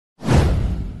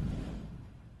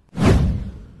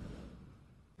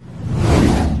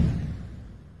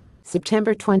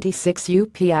September 26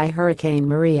 UPI Hurricane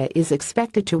Maria is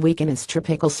expected to weaken as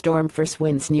tropical storm force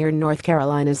winds near North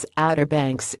Carolina's Outer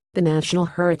Banks, the National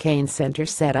Hurricane Center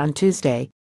said on Tuesday.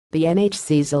 The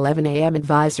NHC's 11 a.m.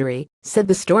 advisory said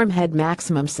the storm had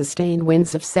maximum sustained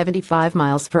winds of 75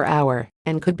 miles per hour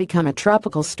and could become a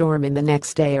tropical storm in the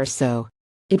next day or so.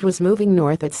 It was moving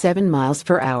north at 7 miles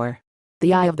per hour.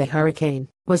 The eye of the hurricane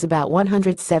was about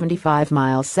 175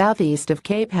 miles southeast of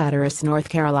Cape Hatteras, North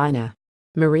Carolina.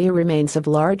 Maria remains a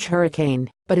large hurricane,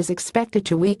 but is expected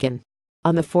to weaken.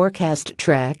 On the forecast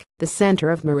track, the center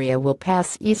of Maria will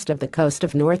pass east of the coast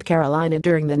of North Carolina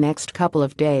during the next couple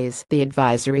of days, the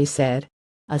advisory said.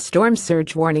 A storm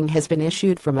surge warning has been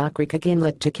issued from Ocracoke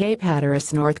Inlet to Cape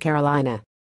Hatteras, North Carolina.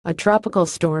 A tropical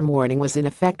storm warning was in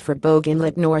effect for Bogue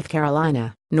Inlet, North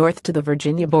Carolina, north to the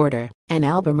Virginia border, and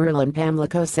Albemarle and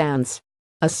Pamlico Sounds.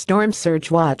 A storm surge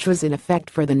watch was in effect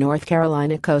for the North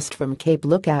Carolina coast from Cape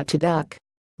Lookout to Duck.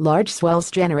 Large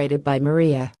swells generated by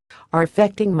Maria are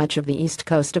affecting much of the east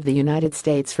coast of the United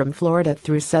States from Florida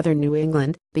through southern New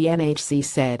England, the NHC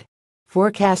said.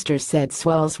 Forecasters said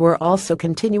swells were also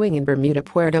continuing in Bermuda,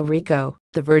 Puerto Rico,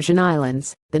 the Virgin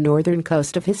Islands, the northern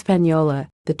coast of Hispaniola,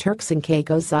 the Turks and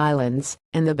Caicos Islands,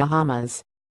 and the Bahamas.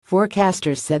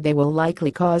 Forecasters said they will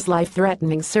likely cause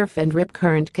life-threatening surf and rip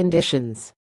current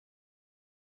conditions.